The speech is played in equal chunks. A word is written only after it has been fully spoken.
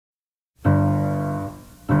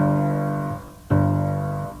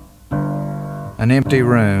An empty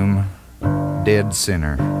room, dead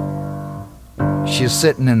center. She's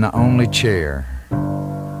sitting in the only chair.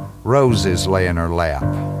 Roses lay in her lap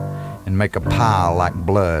and make a pile like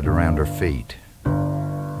blood around her feet.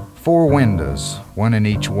 4 windows, one in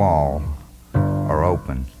each wall, are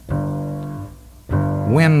open.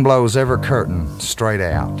 Wind blows every curtain straight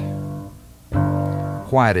out,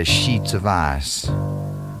 white as sheets of ice,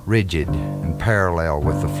 rigid and parallel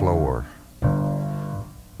with the floor.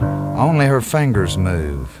 Only her fingers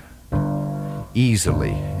move,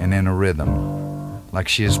 easily and in a rhythm, like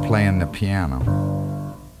she is playing the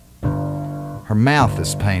piano. Her mouth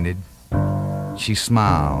is painted. She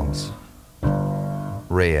smiles,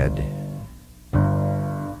 red,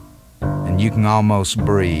 and you can almost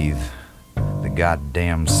breathe the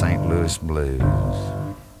goddamn St. Louis blues.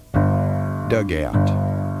 Dugout.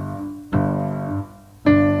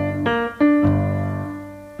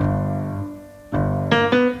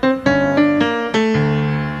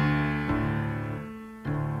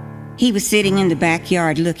 He was sitting in the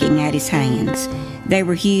backyard looking at his hands. They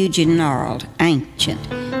were huge and gnarled, ancient.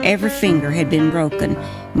 Every finger had been broken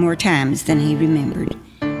more times than he remembered.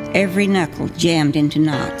 Every knuckle jammed into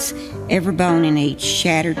knots, every bone in each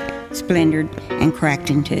shattered, splintered, and cracked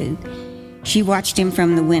in two. She watched him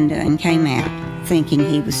from the window and came out, thinking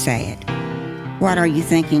he was sad. "What are you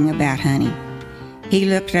thinking about, honey?" He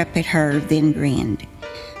looked up at her, then grinned.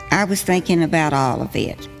 "I was thinking about all of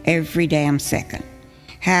it, every damn second.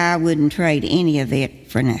 How I wouldn't trade any of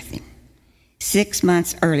it for nothing." 6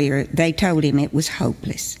 months earlier, they told him it was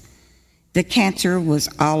hopeless. The cancer was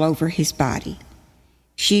all over his body.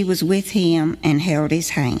 She was with him and held his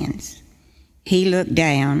hands. He looked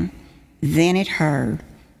down, then at her,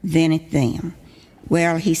 then at them.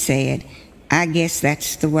 "Well," he said, "I guess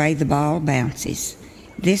that's the way the ball bounces."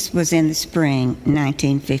 This was in the spring,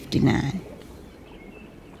 1959.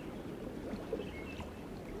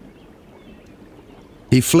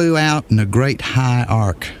 He flew out in a great high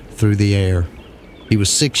arc through the air. He was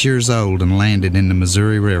 6 years old and landed in the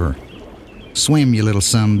Missouri River. "Swim, you little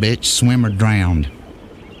sumbitch, swim or drown."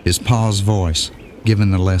 His pa's voice,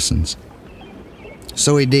 giving the lessons.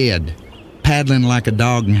 So he did, paddling like a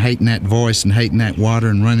dog and hating that voice and hating that water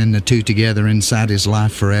and running the two together inside his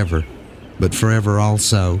life forever, but forever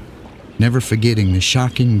also, never forgetting the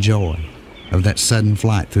shocking joy of that sudden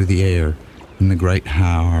flight through the air in the great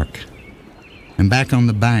high arc. And back on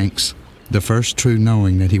the banks, the first true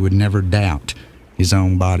knowing that he would never doubt his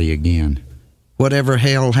own body again. Whatever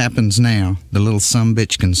hell happens now, the little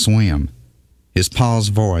sumbitch can swim. His pa's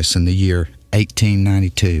voice in the year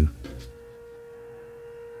 1892.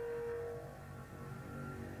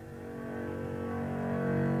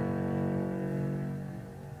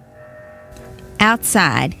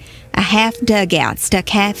 Outside, a half dugout stuck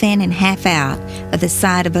half in and half out of the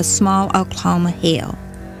side of a small Oklahoma hill.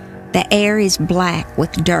 The air is black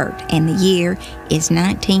with dirt, and the year is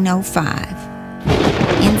 1905.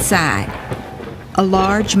 Inside, a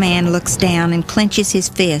large man looks down and clenches his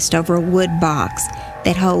fist over a wood box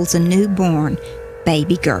that holds a newborn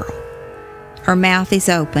baby girl. Her mouth is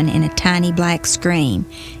open in a tiny black scream,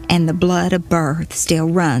 and the blood of birth still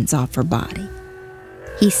runs off her body.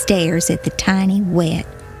 He stares at the tiny, wet,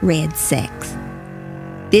 red sex.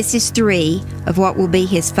 This is 3 of what will be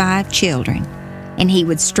his 5 children, and he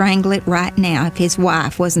would strangle it right now if his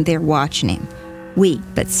wife wasn't there watching him, weak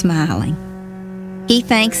but smiling. He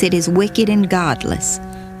thinks it is wicked and godless,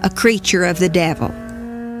 a creature of the devil,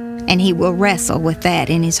 and he will wrestle with that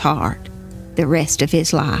in his heart the rest of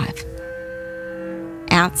his life.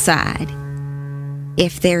 Outside,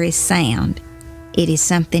 if there is sound, it is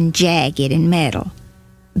something jagged and metal,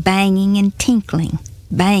 banging and tinkling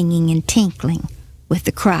with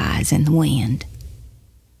the cries in the wind.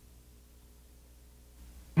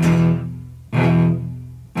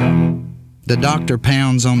 The doctor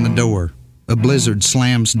pounds on the door. A blizzard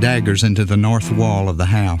slams daggers into the north wall of the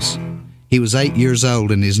house. He was 8 years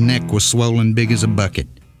old and his neck was swollen big as a bucket.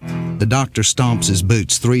 The doctor stomps his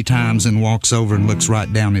boots 3 times and walks over and looks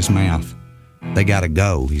right down his mouth. "They gotta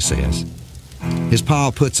go," he says. His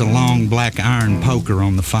pa puts a long black iron poker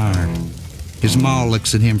on the fire. His ma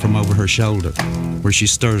looks at him from over her shoulder, where she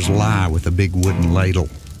stirs lye with a big wooden ladle.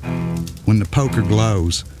 When the poker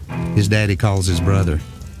glows, his daddy calls his brother.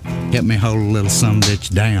 "Help me hold a little sumbitch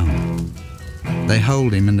down." They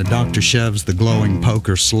hold him, and the doctor shoves the glowing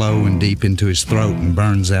poker slow and deep into his throat and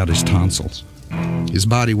burns out his tonsils. His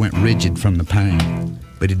body went rigid from the pain,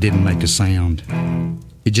 but he didn't make a sound.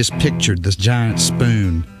 He just pictured this giant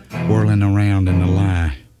spoon whirling around in the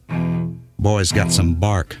lye. "Boy's got some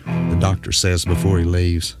bark," the doctor says before he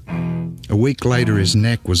leaves. A week later his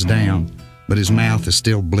neck was down, but his mouth is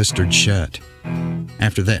still blistered shut.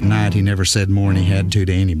 After that night, he never said more than he had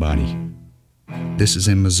to anybody. This is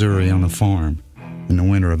in Missouri on a farm in the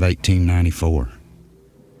winter of 1894.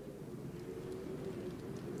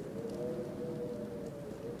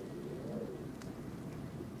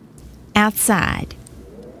 Outside.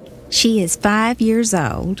 She is 5 years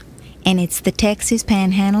old, and it's the Texas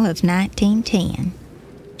Panhandle of 1910.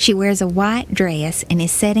 She wears a white dress and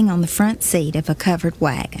is sitting on the front seat of a covered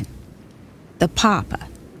wagon. The papa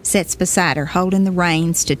sits beside her holding the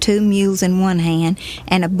reins to 2 mules in one hand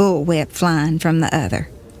and a bullwhip flying from the other.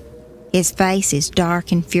 His face is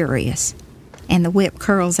dark and furious, and the whip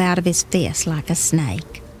curls out of his fist like a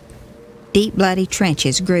snake. Deep bloody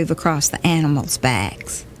trenches groove across the animals'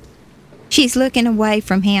 backs. She's looking away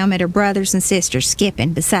from him at her brothers and sisters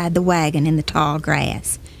skipping beside the wagon in the tall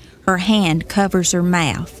grass. Her hand covers her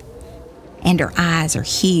mouth, and her eyes are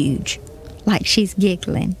huge, like she's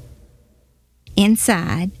giggling.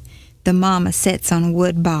 Inside, the mama sits on a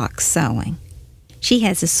wood box sewing. She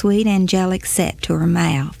has a sweet angelic set to her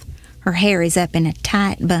mouth. Her hair is up in a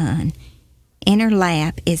tight bun. In her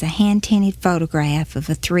lap is a hand-tinted photograph of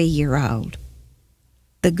a 3-year-old.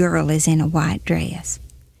 The girl is in a white dress.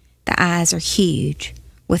 The eyes are huge,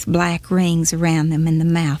 with black rings around them, and the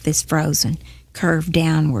mouth is frozen, curved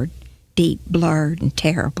downward, deep, blurred, and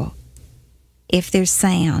terrible. If there's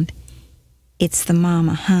sound, it's the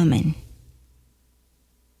mama humming.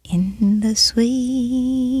 In the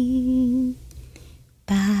sweet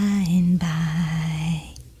by and by,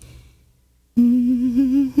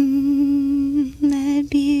 that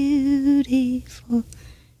beautiful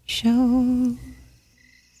shore.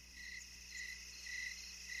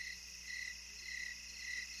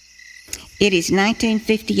 It is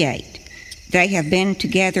 1958. They have been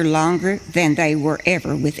together longer than they were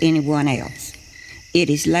ever with anyone else. It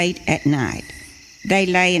is late at night. They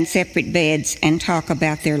lay in separate beds and talk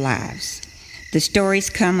about their lives. The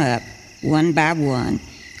stories come up, one by one,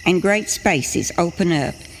 and great spaces open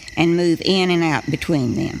up and move in and out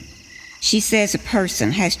between them. She says a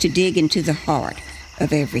person has to dig into the heart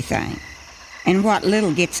of everything, and what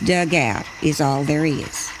little gets dug out is all there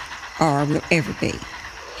is, or will ever be.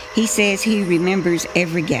 He says he remembers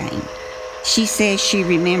every game. She says she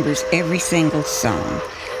remembers every single song,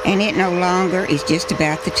 and it no longer is just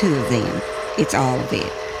about the two of them. It's all of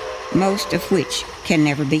it, most of which can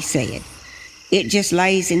never be said. It just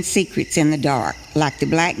lays in secrets in the dark, like the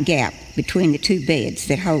black gap between the two beds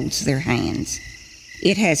that holds their hands.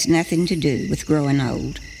 It has nothing to do with growing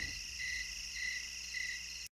old.